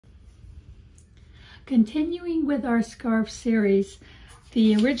Continuing with our scarf series,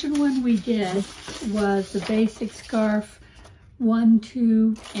 the original one we did was the basic scarf 1,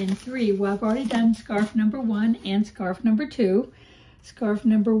 2, and 3. Well, I've already done scarf number 1 and scarf number 2. Scarf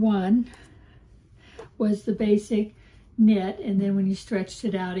number 1 was the basic knit, and then when you stretched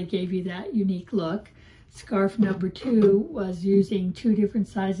it out, it gave you that unique look. Scarf number 2 was using 2 different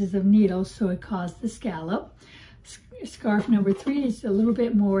sizes of needles, so it caused the scallop. Scarf number 3 is a little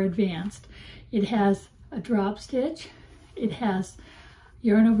bit more advanced. It has a drop stitch, it has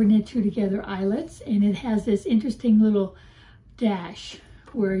yarn over knit 2 together eyelets, and it has this interesting little dash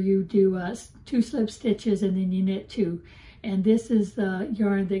where you do 2 slip stitches and then you knit 2. And this is the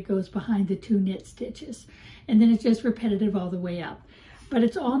yarn that goes behind the 2 knit stitches. And then it's just repetitive all the way up. But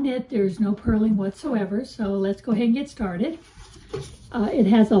it's all knit, there's no purling whatsoever, so let's go ahead and get started. It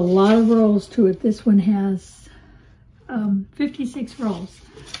has a lot of rolls to it. This one has 56 rolls.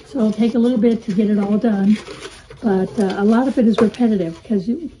 So it'll take a little bit to get it all done, but a lot of it is repetitive because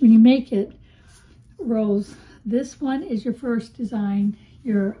when you make it rolls, this one is your first design,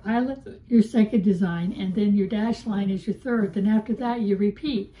 your eyelet, your second design, and then your dash line is your third. Then after that, you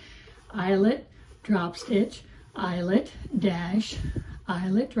repeat eyelet, drop stitch, eyelet, dash,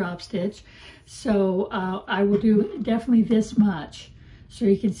 eyelet, drop stitch. So I will do definitely this much so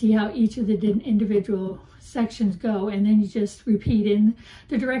you can see how each of the individual sections go, and then you just repeat in,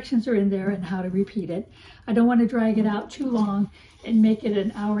 the directions are in there and how to repeat it. I don't want to drag it out too long and make it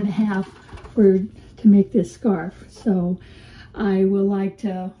an hour and a half to make this scarf. So I will like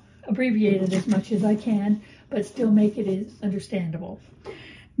to abbreviate it as much as I can, but still make it as understandable.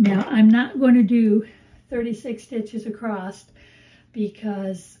 Now I'm not going to do 36 stitches across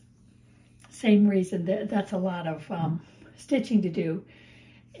because same reason, that's a lot of stitching to do.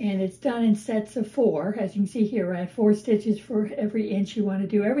 And it's done in sets of 4. As you can see here, I have 4 stitches for every inch you want to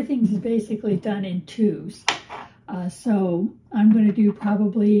do. Everything's basically done in 2s. So I'm going to do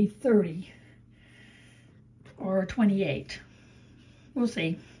probably 30 or 28. We'll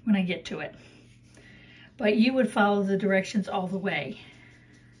see when I get to it. But you would follow the directions all the way.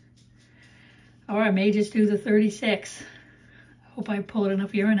 Or I may just do the 36. Hope I pulled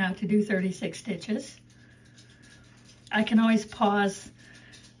enough yarn out to do 36 stitches. I can always pause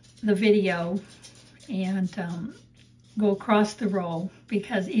the video and go across the row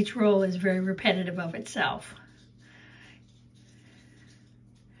because each row is very repetitive of itself.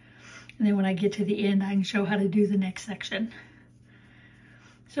 And then when I get to the end, I can show how to do the next section.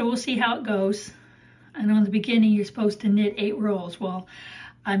 So we'll see how it goes. I know in the beginning you're supposed to knit 8 rows. Well,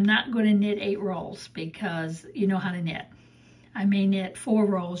 I'm not going to knit 8 rows because you know how to knit. I may knit 4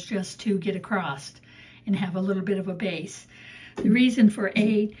 rows just to get across and have a little bit of a base. The reason for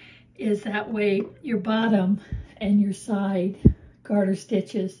 8 is that way your bottom and your side garter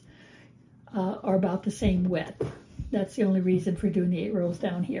stitches are about the same width. That's the only reason for doing the 8 rows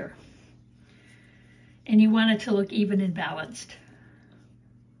down here. And you want it to look even and balanced.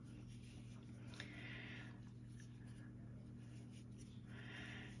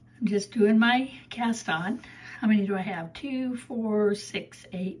 I'm just doing my cast on. How many do I have? 2, 4, 6,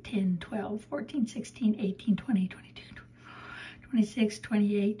 8, 10, 12, 14, 16, 18, 20, 22, 26,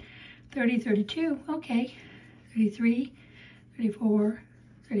 28, 30, 32, okay, 33, 34,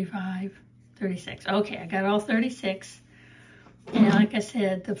 35, 36. Okay, I got all 36. And like I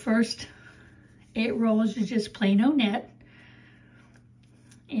said, the first 8 rows is just plain old knit.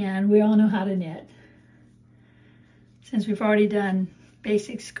 And we all know how to knit. Since we've already done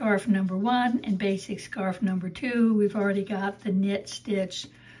basic scarf number 1 and basic scarf number 2, we've already got the knit stitch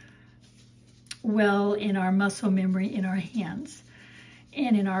well in our muscle memory in our hands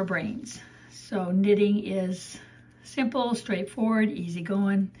and in our brains. So knitting is simple, straightforward, easy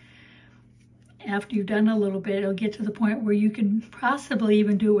going. After you've done a little bit, it'll get to the point where you can possibly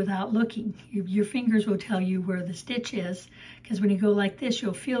even do it without looking. Your fingers will tell you where the stitch is, because when you go like this,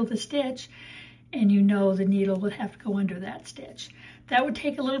 you'll feel the stitch and you know the needle would have to go under that stitch. That would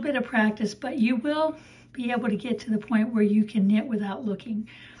take a little bit of practice, but you will be able to get to the point where you can knit without looking.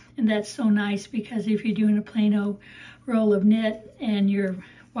 And that's so nice because if you're doing a plain old roll of knit and you're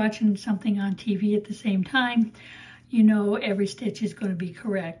watching something on TV at the same time, you know every stitch is going to be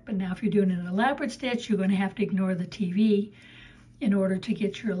correct. But now if you're doing an elaborate stitch, you're going to have to ignore the TV in order to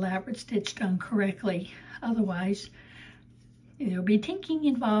get your elaborate stitch done correctly. Otherwise, there'll be tinking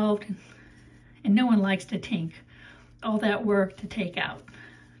involved, and no one likes to tink. All that work to take out.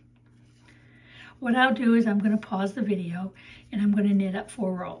 What I'll do is I'm going to pause the video and I'm going to knit up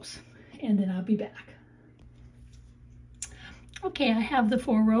 4 rows and then I'll be back. Okay, I have the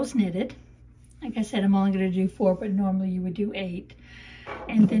 4 rows knitted. Like I said, I'm only going to do 4, but normally you would do 8.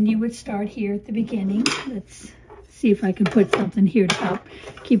 And then you would start here at the beginning. Let's see if I can put something here to help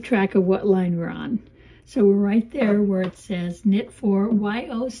keep track of what line we're on. So we're right there where it says knit 4.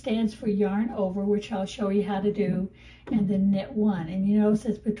 YO stands for yarn over, which I'll show you how to do, and then knit 1. And you notice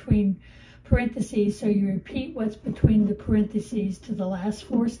it's between parentheses, so you repeat what's between the parentheses to the last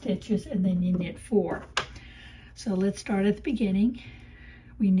 4 stitches, and then you knit 4. So let's start at the beginning.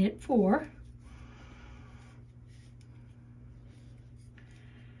 We knit 4.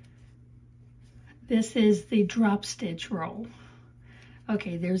 This is the drop stitch roll.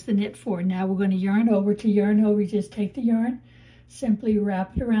 Okay, there's the knit 4. Now we're going to yarn over. To yarn over, you just take the yarn, simply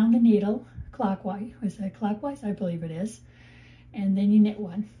wrap it around the needle clockwise. Is that clockwise? I believe it is. And then you knit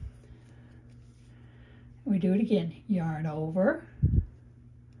 1. We do it again. Yarn over,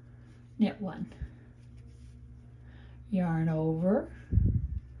 knit 1. Yarn over,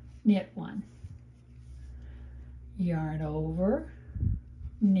 knit 1. Yarn over,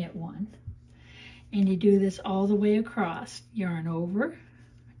 knit 1. And you do this all the way across. Yarn over,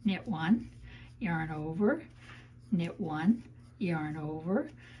 knit 1, yarn over, knit 1, yarn over,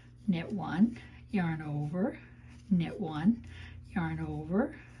 knit 1, yarn over, knit 1, yarn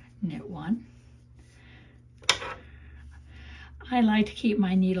over, knit 1. I like to keep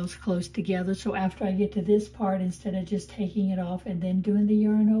my needles close together, so after I get to this part, instead of just taking it off and then doing the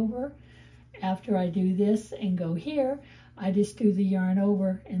yarn over, after I do this and go here, I just do the yarn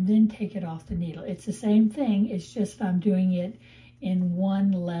over and then take it off the needle. It's the same thing, it's just I'm doing it in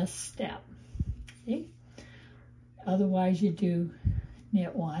one less step. See? Otherwise you do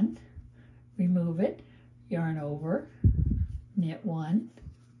knit 1, remove it, yarn over, knit 1,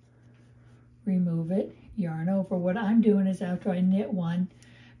 remove it, yarn over. What I'm doing is after I knit 1,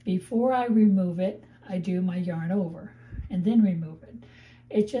 before I remove it, I do my yarn over and then remove it.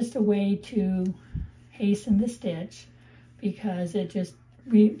 It's just a way to hasten the stitch, because it just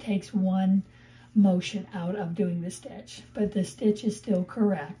takes one motion out of doing the stitch, but the stitch is still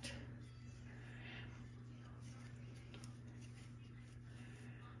correct.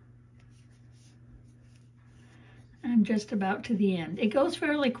 I'm just about to the end. It goes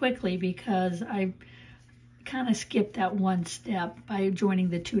fairly quickly because I kind of skipped that one step by joining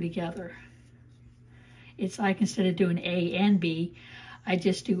the 2 together. It's like instead of doing A and B, I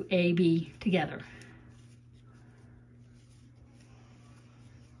just do A, B together.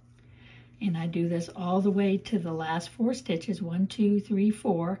 And I do this all the way to the last 4 stitches, 1, 2, 3,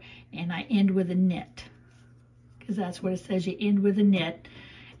 4, and I end with a knit, because that's what it says, you end with a knit,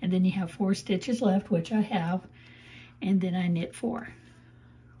 and then you have 4 stitches left, which I have, and then I knit 4.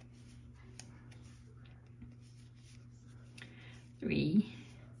 3,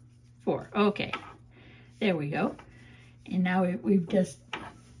 4, okay, there we go. And now we've just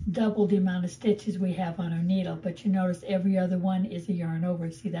double the amount of stitches we have on our needle, but you notice every other one is a yarn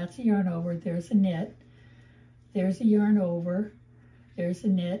over. See, that's a yarn over, there's a knit, there's a yarn over, there's a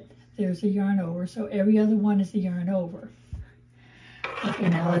knit, there's a yarn over, so every other one is a yarn over. Okay,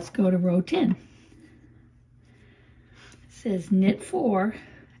 now let's go to row 10. It says knit 4,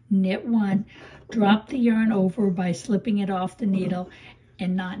 knit 1, drop the yarn over by slipping it off the needle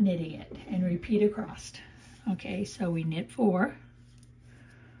and not knitting it, and repeat across. Okay, so we knit 4,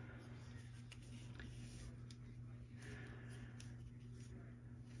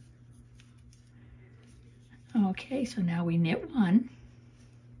 okay, so now we knit 1,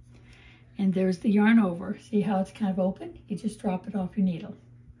 and there's the yarn over. See how it's kind of open? You just drop it off your needle.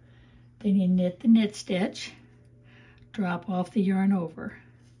 Then you knit the knit stitch, drop off the yarn over,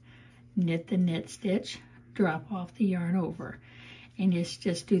 knit the knit stitch, drop off the yarn over, and you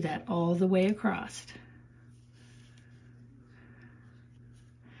just do that all the way across.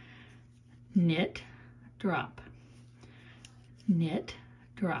 Knit, drop, knit,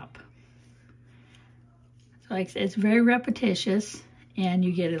 drop. So like I said, it's very repetitious, and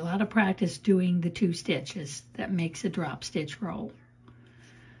you get a lot of practice doing the 2 stitches. That makes a drop stitch roll.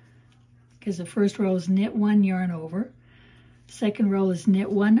 Because the first row is knit 1, yarn over. Second row is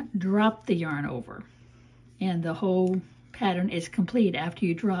knit 1, drop the yarn over. And the whole pattern is complete after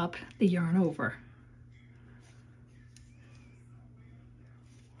you drop the yarn over.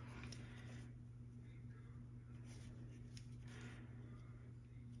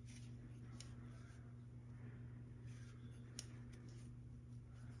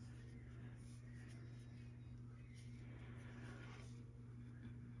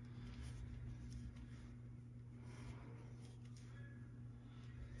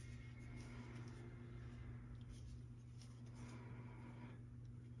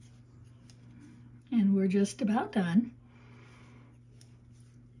 And we're just about done.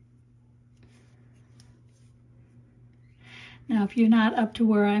 Now Now, if you're not up to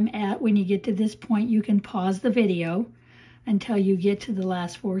where I'm at, when you get to this point, you can pause the video until you get to the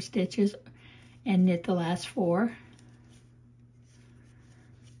last 4 stitches and knit the last 4.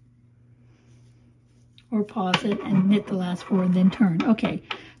 Or pause it and knit the last 4 and then turn. Okay,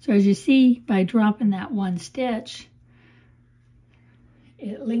 so as you see, by dropping that 1 stitch,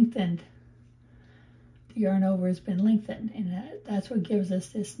 it lengthened. The yarn over has been lengthened, and that's what gives us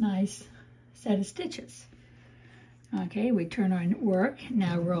this nice set of stitches. Okay, we turn our work.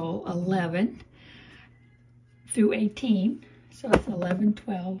 Now roll 11 through 18. So it's 11,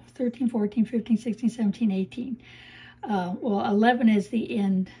 12, 13, 14, 15, 16, 17, 18. Well, 11 is the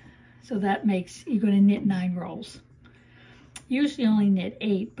end, so that makes, you're going to knit 9 rolls. Usually only knit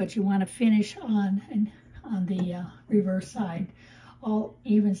 8, but you want to finish on the reverse side. All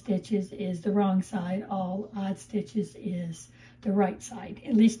even stitches is the wrong side, all odd stitches is the right side,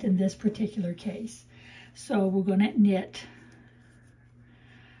 at least in this particular case. So we're going to knit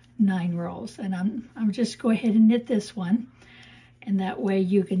 9 rows, and I'm just go ahead and knit this one, and that way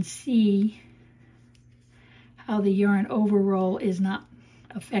you can see how the yarn over roll is not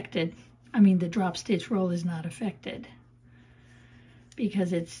affected. I mean, the drop stitch roll is not affected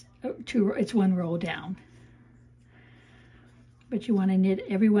because it's 1 row down. But you want to knit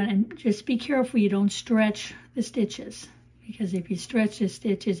everyone, and just be careful you don't stretch the stitches, because if you stretch the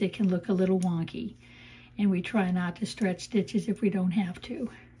stitches, it can look a little wonky. And we try not to stretch stitches if we don't have to.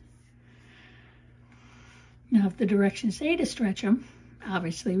 Now, if the directions say to stretch them,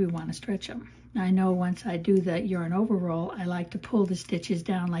 obviously we want to stretch them. Now, I know once I do the yarn over roll, I like to pull the stitches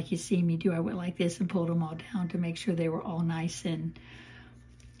down like you see me do. I went like this and pulled them all down to make sure they were all nice and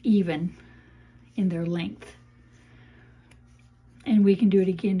even in their length. And we can do it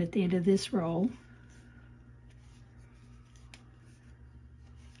again at the end of this row.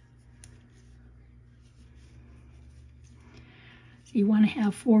 So you want to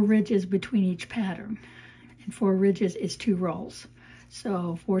have 4 ridges between each pattern. And 4 ridges is 2 rolls.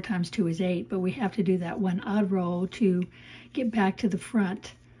 So 4 times 2 is 8, but we have to do that 1 odd roll to get back to the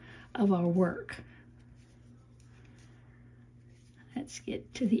front of our work. Let's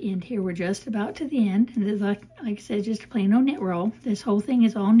get to the end here. We're just about to the end. And this is like I said, just a plain old knit roll. This whole thing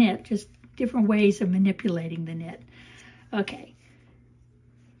is all knit, just different ways of manipulating the knit. Okay.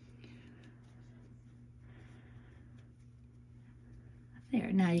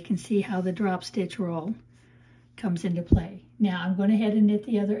 There, now you can see how the drop stitch roll comes into play. Now I'm going ahead and knit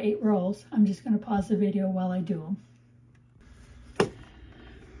the other 8 rolls. I'm just going to pause the video while I do them.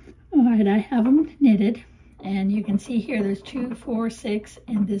 All right, I have them knitted. And you can see here there's 2, 4, 6,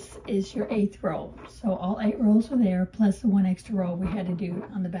 and this is your 8th row. So all 8 rows are there, plus the 1 extra row we had to do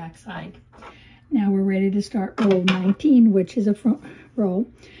on the back side. Now we're ready to start row 19, which is a front row.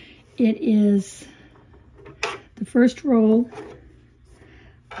 It is the first row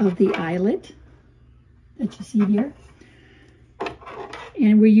of the eyelet that you see here.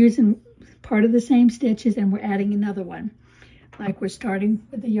 And we're using part of the same stitches, and we're adding another one. Like we're starting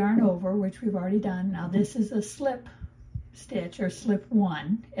with the yarn over, which we've already done. Now this is a slip stitch, or slip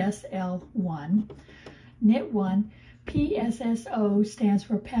 1, SL1, knit 1. PSSO stands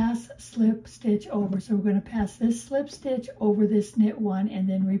for pass, slip, stitch over. So we're going to pass this slip stitch over this knit 1 and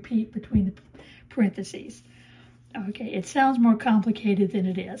then repeat between the parentheses. Okay, it sounds more complicated than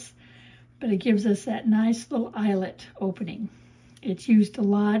it is, but it gives us that nice little eyelet opening. It's used a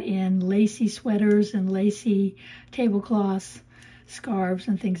lot in lacy sweaters and lacy tablecloths, scarves,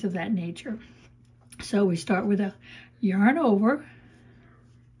 and things of that nature. So we start with a yarn over.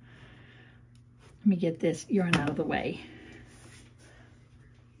 Let me get this yarn out of the way.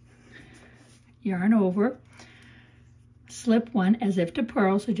 Yarn over, slip 1 as if to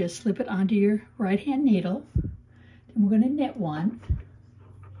purl, so just slip it onto your right hand needle. Then we're going to knit 1.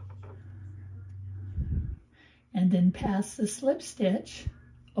 And then pass the slip stitch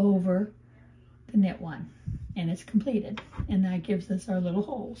over the knit 1, and it's completed, and that gives us our little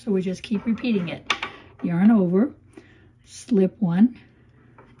hole. So we just keep repeating it. Yarn over, slip 1,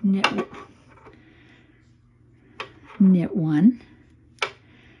 knit 1,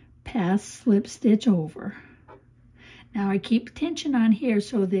 pass slip stitch over. Now I keep tension on here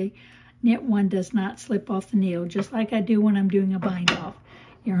so the knit 1 does not slip off the needle, just like I do when I'm doing a bind off.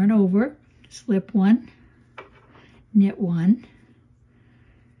 Yarn over, slip 1, knit 1,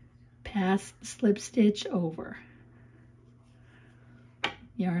 pass slip stitch over,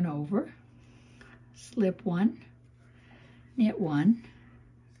 yarn over, slip 1, knit 1,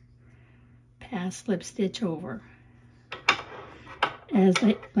 pass slip stitch over.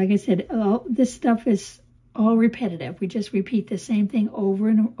 Like I said, all this stuff is all repetitive. We just repeat the same thing over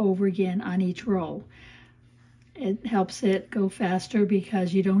and over again on each row. It helps it go faster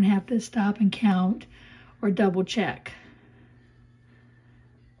because you don't have to stop and count or double check.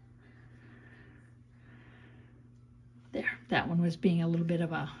 There, that one was being a little bit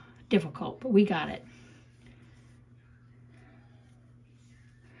of a difficult, but we got it.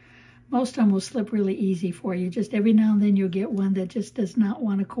 Most of them will slip really easy for you. Just every now and then you'll get one that just does not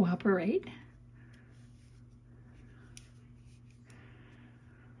want to cooperate.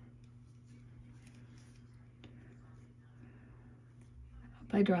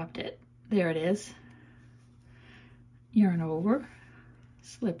 I dropped it. There it is. Yarn over,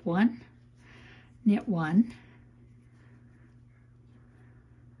 slip one, knit one,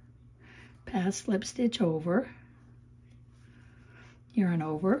 pass slip stitch over, yarn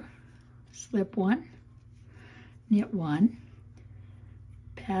over, slip one, knit one,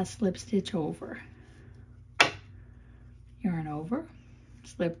 pass slip stitch over, yarn over,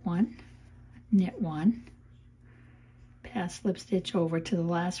 slip one, knit one, pass slip stitch over to the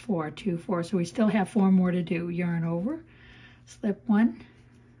last 4, 2, 4. So we still have 4 more to do. Yarn over, slip one,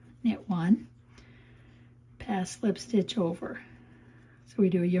 knit one, pass slip stitch over. So we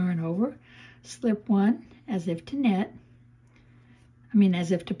do a yarn over, slip one as if to knit,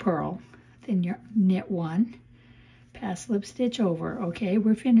 as if to purl, then knit one, pass slip stitch over. Okay,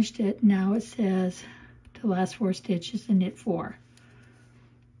 we're finished it. Now it says the last 4 stitches and knit 4.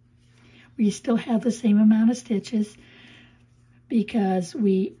 We still have the same amount of stitches, because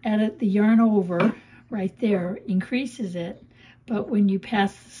we added the yarn over right there, increases it, but when you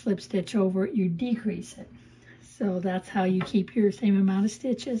pass the slip stitch over, you decrease it. So that's how you keep your same amount of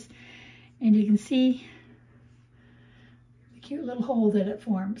stitches. And you can see the cute little hole that it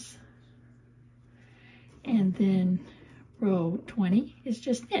forms. And then row 20 is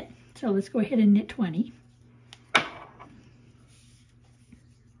just knit. So let's go ahead and knit 20.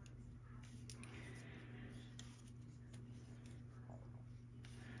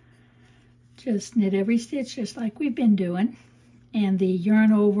 Just knit every stitch just like we've been doing, and the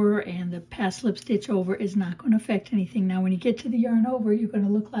yarn over and the pass slip stitch over is not going to affect anything. Now when you get to the yarn over, you're going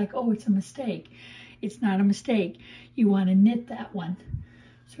to look like, oh, it's a mistake. It's not a mistake. You want to knit that one.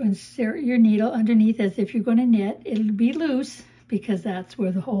 So insert your needle underneath as if you're going to knit. It'll be loose because that's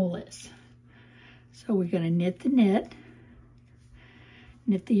where the hole is. So we're going to knit the knit,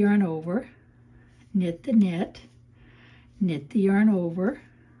 knit the yarn over, knit the knit, knit the yarn over,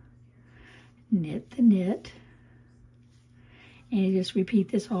 knit the knit, and you just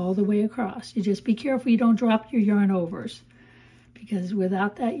repeat this all the way across. You just be careful you don't drop your yarn overs, because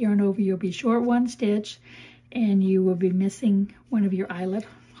without that yarn over you'll be short 1 stitch and you will be missing one of your eyelet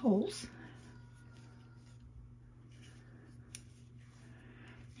holes.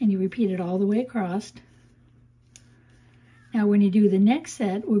 And you repeat it all the way across. Now when you do the next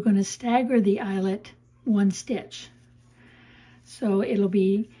set, we're going to stagger the eyelet 1 stitch. So it'll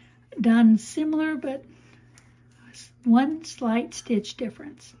be done similar, but 1 slight stitch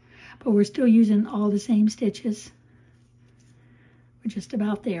difference. But we're still using all the same stitches. We're just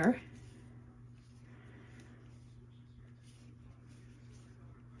about there.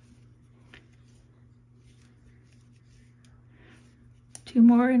 Two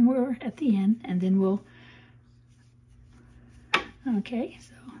more and we're at the end, and then we'll, okay,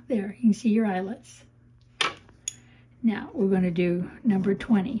 so there, you can see your eyelets. Now we're going to do number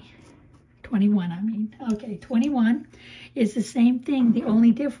 21, Okay, 21 is the same thing. The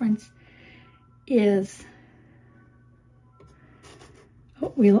only difference is,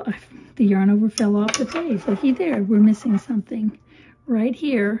 the yarn over fell off the page. Looky there, we're missing something. Right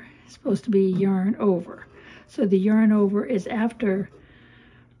here is supposed to be yarn over. So the yarn over is after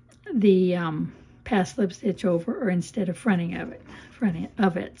the pass slip stitch over, or instead of fronting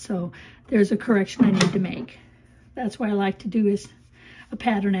of it. So there's a correction I need to make. That's why I like to do is a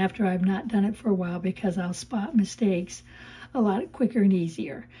pattern after I've not done it for a while, because I'll spot mistakes a lot quicker and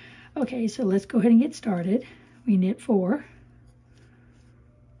easier. Okay, so let's go ahead and get started. We knit 4.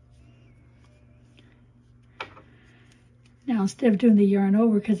 Now instead of doing the yarn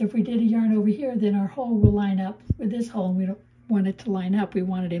over, because if we did a yarn over here, then our hole will line up with this hole, and we don't want it to line up. We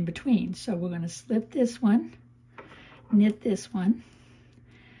want it in between. So we're going to slip this one, knit this one,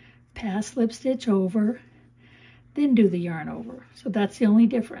 pass slip stitch over, then do the yarn over. So that's the only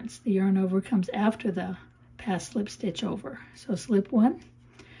difference. The yarn over comes after the pass slip stitch over. So slip 1,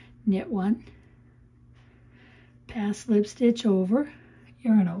 knit 1, pass slip stitch over,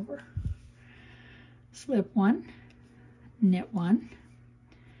 yarn over. Slip 1, knit 1,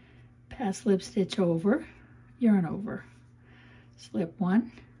 pass slip stitch over, yarn over. Slip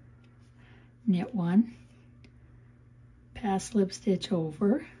 1, knit 1, pass slip stitch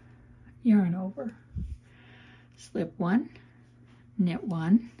over, yarn over. slip one, knit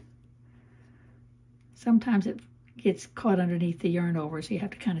one. Sometimes it gets caught underneath the yarn over, so you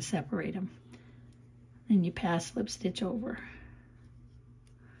have to kind of separate them. Then you pass slip stitch over.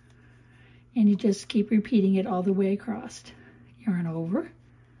 And you just keep repeating it all the way across. Yarn over,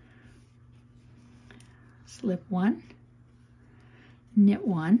 slip one, knit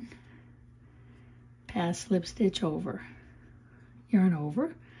one, pass slip stitch over, yarn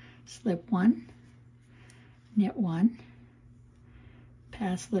over, slip one, knit one,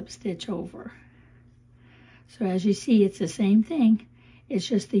 pass slip stitch over. So as you see, it's the same thing. It's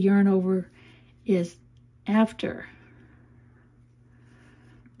just the yarn over is after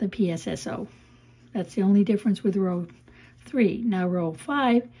the PSSO. That's the only difference with row 3. Now row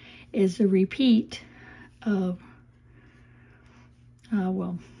 5 is a repeat of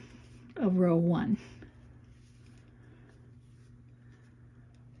of row 1.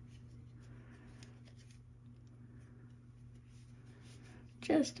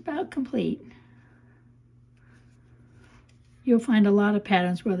 Just about complete. You'll find a lot of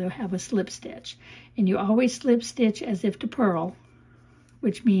patterns where they'll have a slip stitch, and you always slip stitch as if to purl,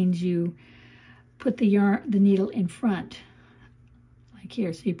 which means you put the needle in front, like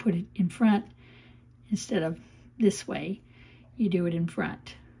here. So you put it in front instead of this way. You do it in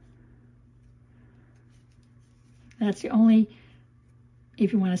front. That's the only,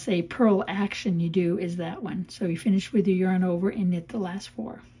 if you want to say purl action, you do is that one. So you finish with your yarn over and knit the last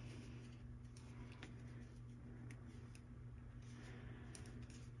 4.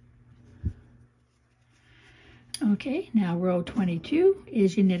 Okay, now row 22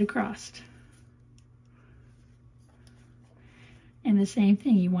 is you knit across. And the same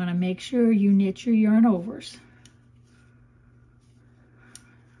thing, you want to make sure you knit your yarn overs,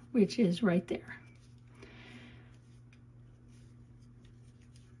 which is right there.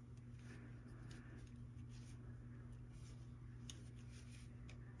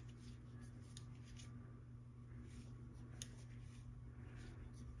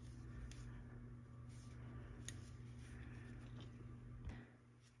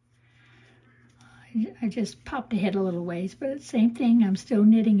 I just popped ahead a little ways, but it's the same thing. I'm still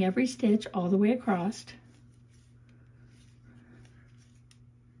knitting every stitch all the way across.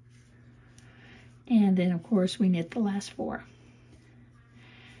 And then, of course, we knit the last 4.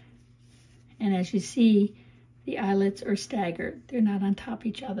 And as you see, the eyelets are staggered. They're not on top of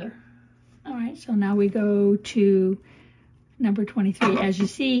each other. All right, so now we go to number 23. As you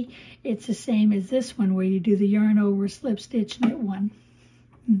see, it's the same as this one, where you do the yarn over, slip stitch, knit 1,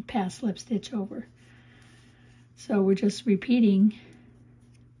 and pass slip stitch over. So we're just repeating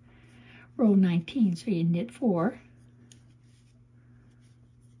row 19. So you knit 4,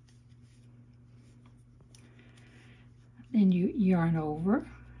 then you yarn over,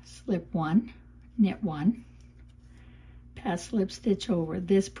 slip 1, knit 1, pass slip stitch over.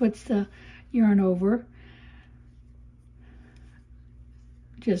 This puts the yarn over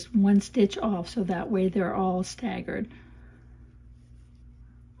just 1 stitch off, so that way they're all staggered.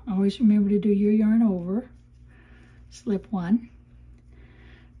 Always remember to do your yarn over, slip 1,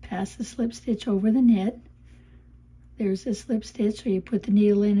 pass the slip stitch over the knit. There's the slip stitch, so you put the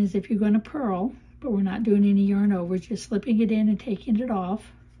needle in as if you're going to purl, but we're not doing any yarn over, just slipping it in and taking it off.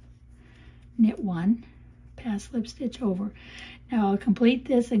 Knit 1, pass slip stitch over. Now I'll complete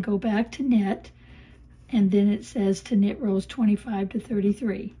this and go back to knit, and then it says to knit rows 25 to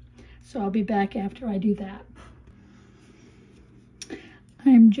 33. So I'll be back after I do that.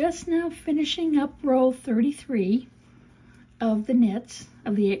 I'm just now finishing up row 33 of the knits,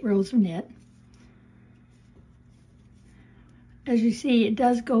 of the 8 rows of knit. As you see, it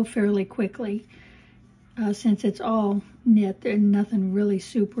does go fairly quickly since it's all knit. There's nothing really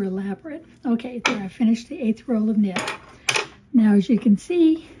super elaborate. Okay, there I finished the 8th row of knit. Now, as you can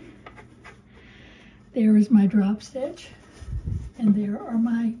see, there is my drop stitch, and there are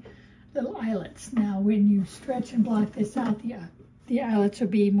my little eyelets. Now, when you stretch and block this out, the eyelets will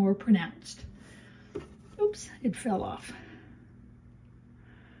be more pronounced. Oops, it fell off.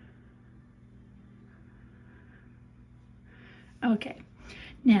 Okay,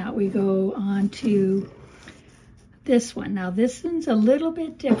 now we go on to this one. Now this one's a little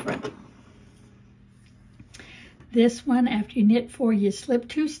bit different. This one, after you knit 4, you slip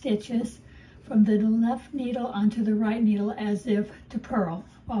 2 stitches from the left needle onto the right needle as if to purl,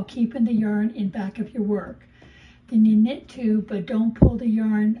 while keeping the yarn in back of your work. Then you knit 2, but don't pull the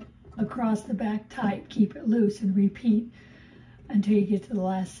yarn across the back tight. Keep it loose and repeat until you get to the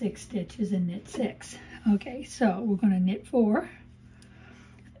last 6 stitches and knit 6. Okay, so we're going to knit 4.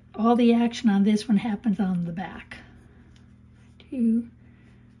 All the action on this one happens on the back. 2,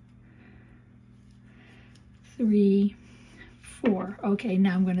 3, 4. Okay,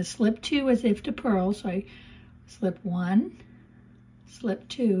 now I'm going to slip 2 as if to purl. So I slip 1, slip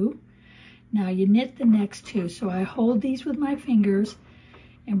 2. Now you knit the next 2. So I hold these with my fingers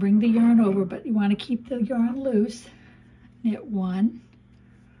and bring the yarn over, but you want to keep the yarn loose. Knit 1,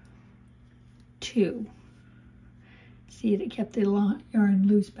 2. See, it kept the yarn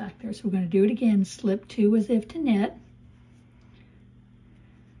loose back there. So we're going to do it again. Slip 2 as if to knit.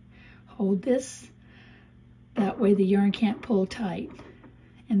 Hold this. That way the yarn can't pull tight.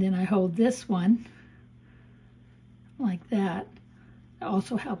 And then I hold this one like that.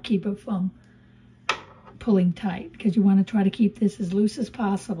 Also help keep it from pulling tight, because you want to try to keep this as loose as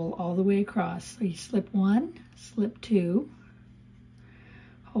possible all the way across. So you slip 1, slip 2,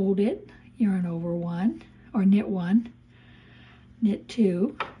 hold it, yarn over 1, or knit 1, knit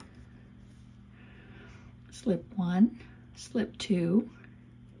 2, slip 1, slip 2,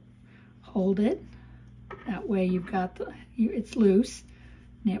 hold it. That way you've got it's loose.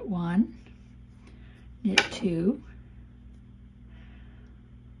 Knit 1, knit 2.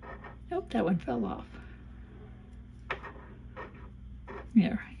 Oh, that one fell off.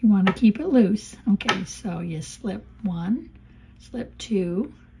 There, you want to keep it loose. Okay, so you slip 1, slip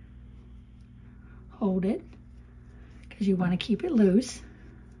 2, hold it, because you want to keep it loose.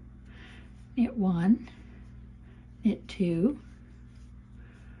 Knit 1, knit 2,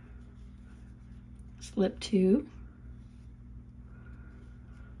 slip 2,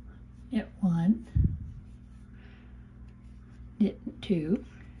 knit 1, knit 2,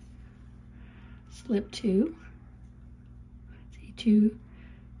 slip 2, see 2,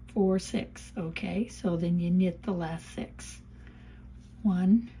 4, 6. Okay, so then you knit the last 6.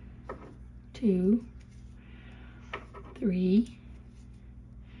 1, 2, 3,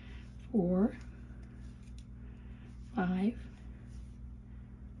 4, 5,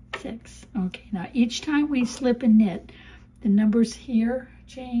 6. Okay, now each time we slip and knit, the numbers here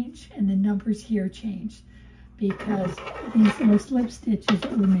change and the numbers here change, because these little slip stitches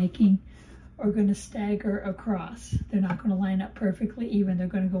that we're making are going to stagger across. They're not going to line up perfectly even. They're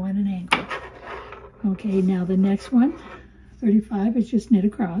going to go in an angle. Okay, now the next one, 35, is just knit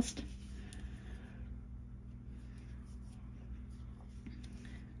across.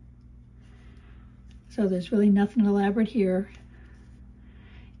 So there's really nothing elaborate here.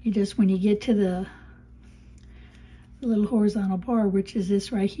 You just, when you get to the little horizontal bar, which is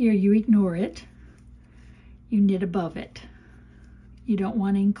this right here, you ignore it. You knit above it. You don't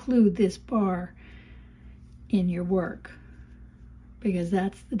want to include this bar in your work, because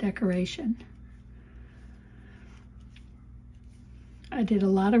that's the decoration. I did a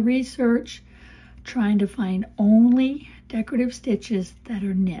lot of research trying to find only decorative stitches that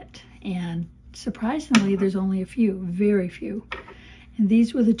are knit, and surprisingly there's only a few, very few. And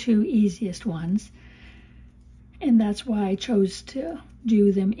these were the 2 easiest ones, and that's why I chose to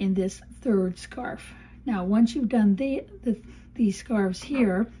do them in this 3rd scarf. Now once you've done these scarves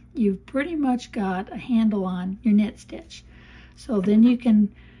here, you've pretty much got a handle on your knit stitch. So then you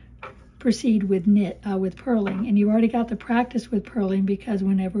can proceed with purling, and you've already got the practice with purling, because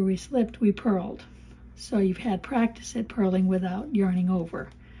whenever we slipped, we purled. So you've had practice at purling without yarning over.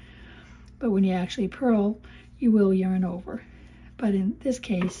 But when you actually purl, you will yarn over. But in this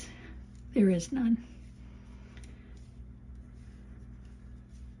case, there is none.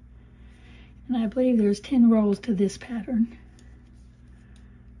 And I believe there's 10 rows to this pattern.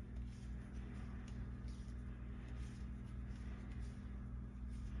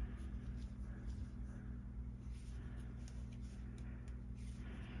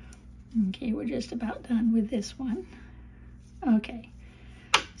 Okay, we're just about done with this one. Okay,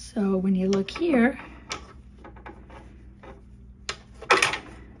 so when you look here,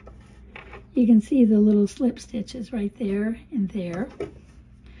 you can see the little slip stitches right there and there.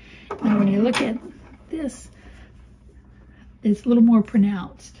 Now when you look at this, it's a little more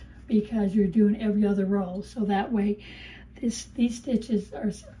pronounced because you're doing every other row. So that way these stitches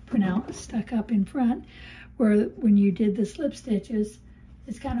are pronounced, stuck up in front, where when you did the slip stitches,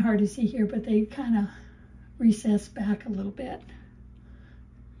 it's kind of hard to see here, but they kind of recess back a little bit.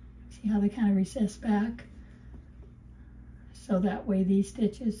 See how they kind of recess back? So that way these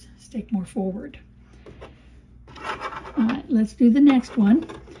stitches stick more forward. All right, let's do the next one,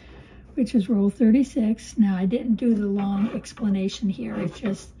 which is row 36. Now I didn't do the long explanation here. It's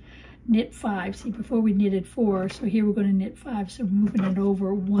just knit 5. See, before we knitted 4, so here we're going to knit 5, so we're moving it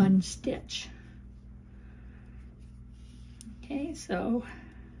over 1 stitch. Okay, so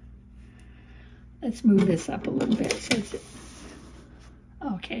let's move this up a little bit. So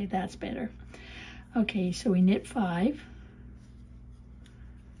okay, that's better. Okay, so we knit 5.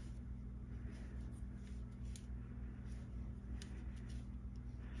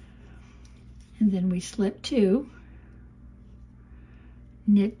 and then we slip 2,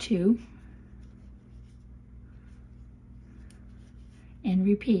 knit 2, and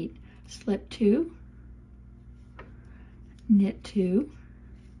repeat. Slip 2, knit 2,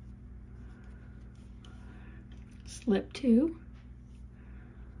 slip 2,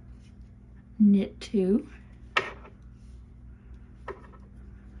 knit 2,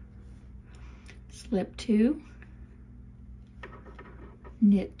 slip 2,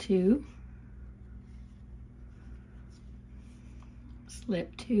 knit 2,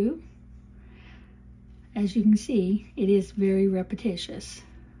 slip 2. As you can see, it is very repetitious.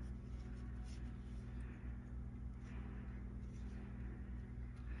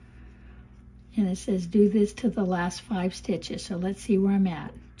 And it says do this to the last 5 stitches. So let's see where I'm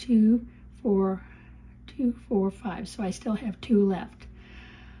at. 2, 4, 2, 4, 5. So I still have 2 left.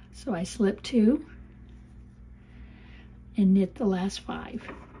 So I slip 2 and knit the last 5.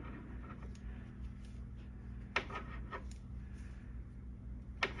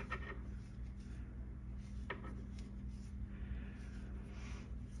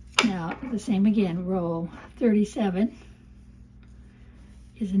 Now the same again, row 37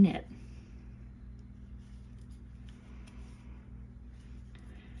 is a knit.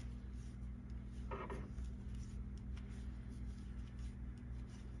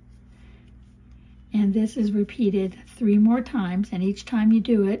 And this is repeated 3 more times, and each time you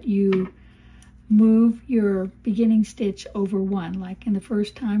do it, you move your beginning stitch over 1. Like in the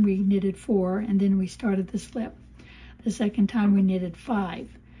first time we knitted 4 and then we started the slip. The second time we knitted 5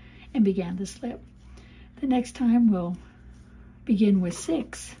 and began the slip. The next time we'll begin with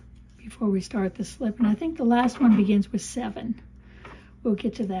 6 before we start the slip, and I think the last one begins with 7. We'll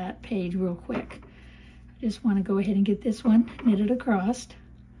get to that page real quick. I just want to go ahead and get this one knitted across.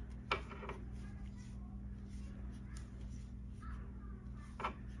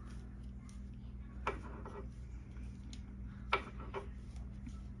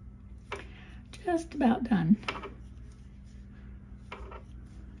 Just about done.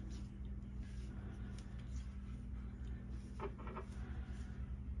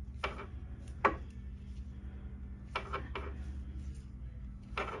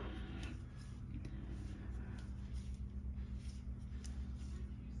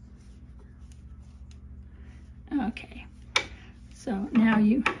 Okay, so now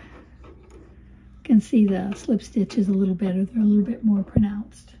you can see the slip stitches a little better. They're a little bit more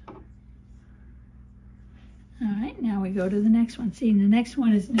pronounced. All right, now we go to the next one. See, the next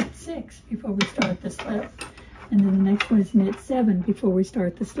one is knit 6 before we start the slip. And then the next one is knit 7 before we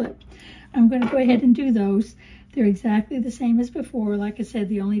start the slip. I'm going to go ahead and do those. They're exactly the same as before. Like I said,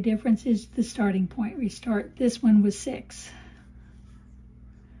 the only difference is the starting point. We start this one with 6.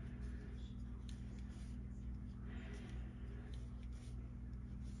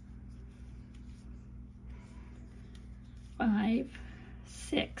 Five,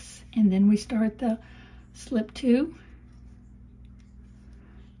 6, and then we start the slip 2,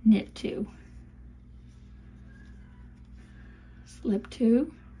 knit 2, slip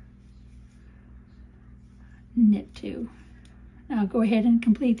 2, knit 2. Now go ahead and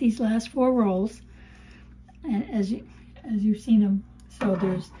complete these last 4 rows, and as you've seen them.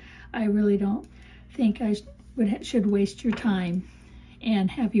 So I really don't think I should waste your time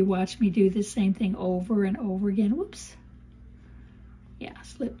and have you watch me do the same thing over and over again. Whoops. Yeah,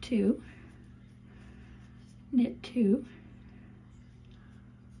 slip 2, knit 2,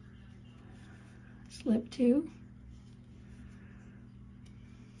 slip 2,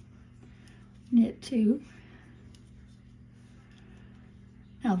 knit 2.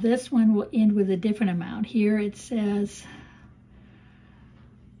 Now this one will end with a different amount. Here it says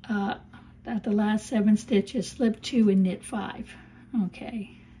at the last 7 stitches, slip 2 and knit 5.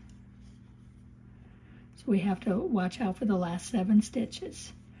 Okay. So we have to watch out for the last 7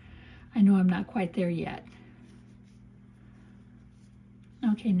 stitches. I know I'm not quite there yet.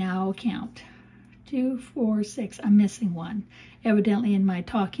 Okay, now I'll count. 2, 4, 6. I'm missing 1. Evidently in my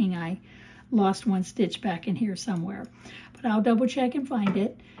talking I lost 1 stitch back in here somewhere. But I'll double check and find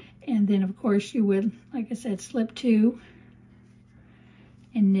it. And then of course you would, like I said, slip 2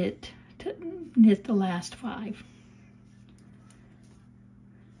 and knit the last 5.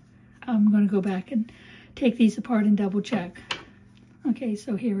 I'm going to go back and take these apart and double check. Okay,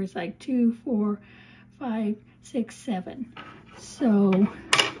 so here is like 2, 4, 5, 6, 7. So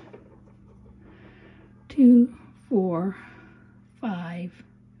 2, 4, 5.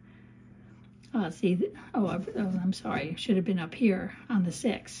 I'm sorry. It should have been up here on the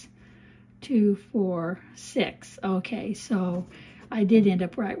 6. 2, 4, 6. Okay, so I did end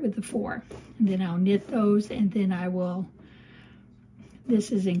up right with the 4. And then I'll knit those, and then I will.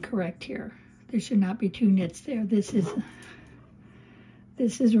 This is incorrect here. There should not be 2 knits there. This is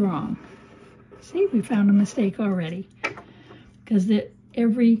wrong. See, we found a mistake already, because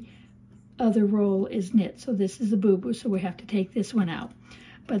every other roll is knit. So this is a boo-boo, so we have to take this one out.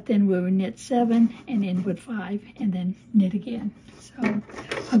 But then we'll knit 7 and end with 5 and then knit again. So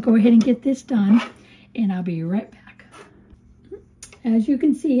I'll go ahead and get this done and I'll be right back. As you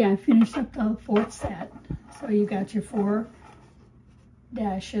can see, I finished up the 4th set. So you got your 4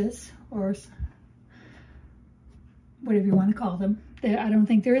 dashes, or whatever you want to call them. I don't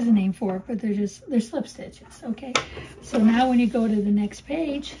think there is a name for it, but they're slip stitches, okay? So now when you go to the next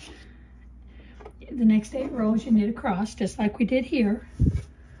page, the next 8 rows you knit across, just like we did here.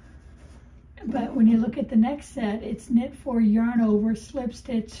 But when you look at the next set, it's knit 4, yarn over, slip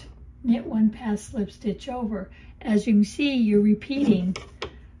stitch, knit 1, pass, slip stitch over. As you can see, you're repeating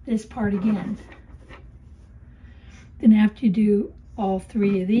this part again. Then after you do all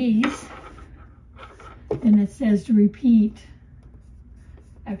 3 of these, then it says to repeat.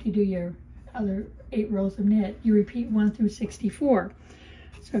 After you do your other 8 rows of knit, you repeat 1 through 64.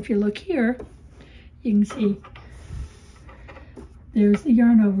 So if you look here, you can see there's the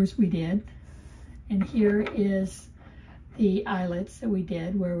yarn overs we did, and here is the eyelets that we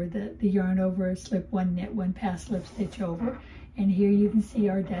did, where the yarn over, slip 1, knit 1, pass, slip stitch over, and here you can see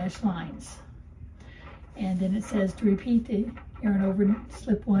our dashed lines. And then it says to repeat the yarn over,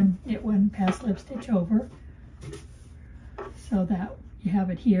 slip 1, knit 1, pass, slip stitch over, so that you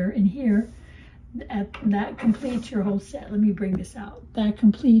have it here and here. That completes your whole set. Let me bring this out. That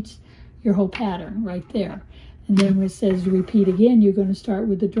completes your whole pattern right there. And then when it says to repeat again, you're going to start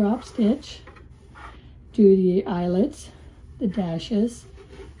with the drop stitch, do the eyelets, the dashes,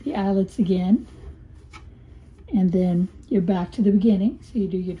 the eyelets again, and then you're back to the beginning. So you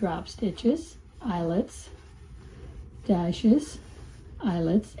do your drop stitches, eyelets, dashes,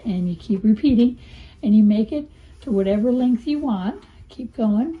 eyelets, and you keep repeating, and you make it to whatever length you want. Keep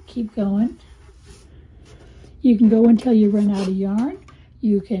going, keep going. You can go until you run out of yarn.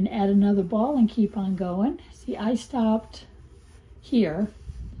 You can add another ball and keep on going. See, I stopped here,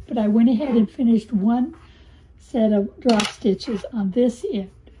 but I went ahead and finished 1 set of drop stitches on this end,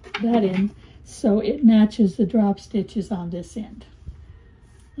 that end, so it matches the drop stitches on this end.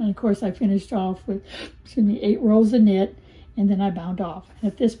 And of course I finished off with 8 rows of knit, and then I bound off. And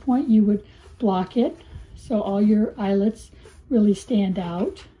at this point you would block it so all your eyelets really stand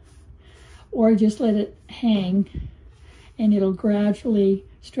out, or just let it hang and it'll gradually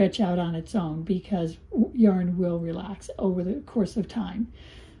stretch out on its own, because yarn will relax over the course of time.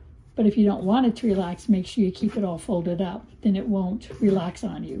 But if you don't want it to relax, make sure you keep it all folded up, then it won't relax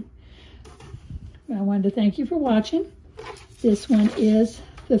on you. I wanted to thank you for watching. This one is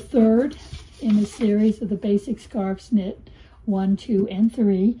the 3rd in the series of the basic scarves knit 1, 2, and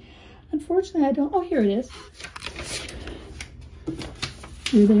 3. Unfortunately, I don't, oh, here it is.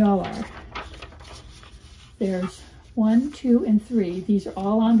 Here they all are. There's 1, 2, and 3. These are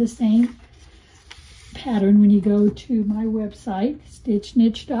all on the same pattern when you go to my website,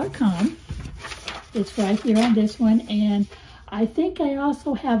 stitchnitch.com. It's right here on this one, and I think I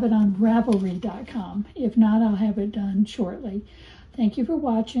also have it on ravelry.com. If not, I'll have it done shortly. Thank you for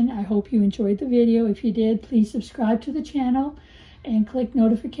watching. I hope you enjoyed the video. If you did, please subscribe to the channel and click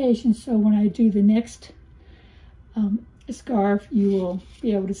notifications so when I do the next scarf, you will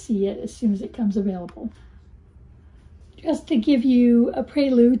be able to see it as soon as it comes available. Just to give you a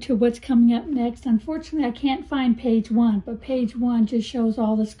prelude to what's coming up next, unfortunately I can't find page 1, but page 1 just shows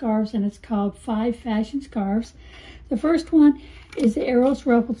all the scarves, and it's called 5 Fashion Scarves. The first one is the Arrows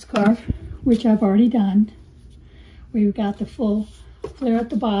Ruffled Scarf, which I've already done. We've got the full flare at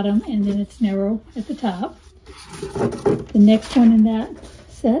the bottom, and then it's narrow at the top. The next one in that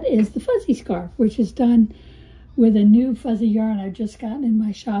set is the Fuzzy Scarf, which is done with a new fuzzy yarn I've just gotten in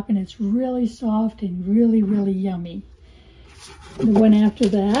my shop, and it's really soft and really, really yummy. The one after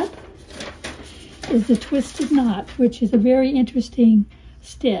that is the Twisted Knot, which is a very interesting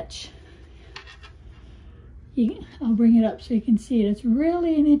stitch. I'll bring it up so you can see it. It's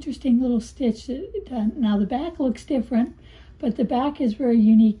really an interesting little stitch. Now the back looks different, but the back is very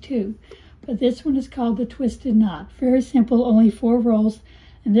unique too. But this one is called the Twisted Knot. Very simple, only 4 rows,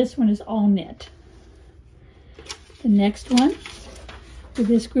 and this one is all knit. The next one for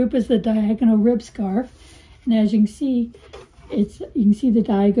this group is the Diagonal Rib Scarf, and as you can see, you can see the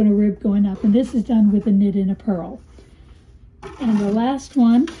diagonal rib going up, and this is done with a knit and a purl. And the last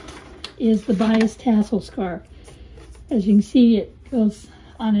one is the Bias Tassel Scarf. As you can see, it goes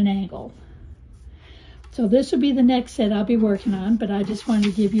on an angle. So this will be the next set I'll be working on, but I just wanted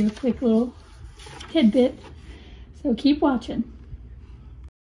to give you a quick little tidbit. So keep watching.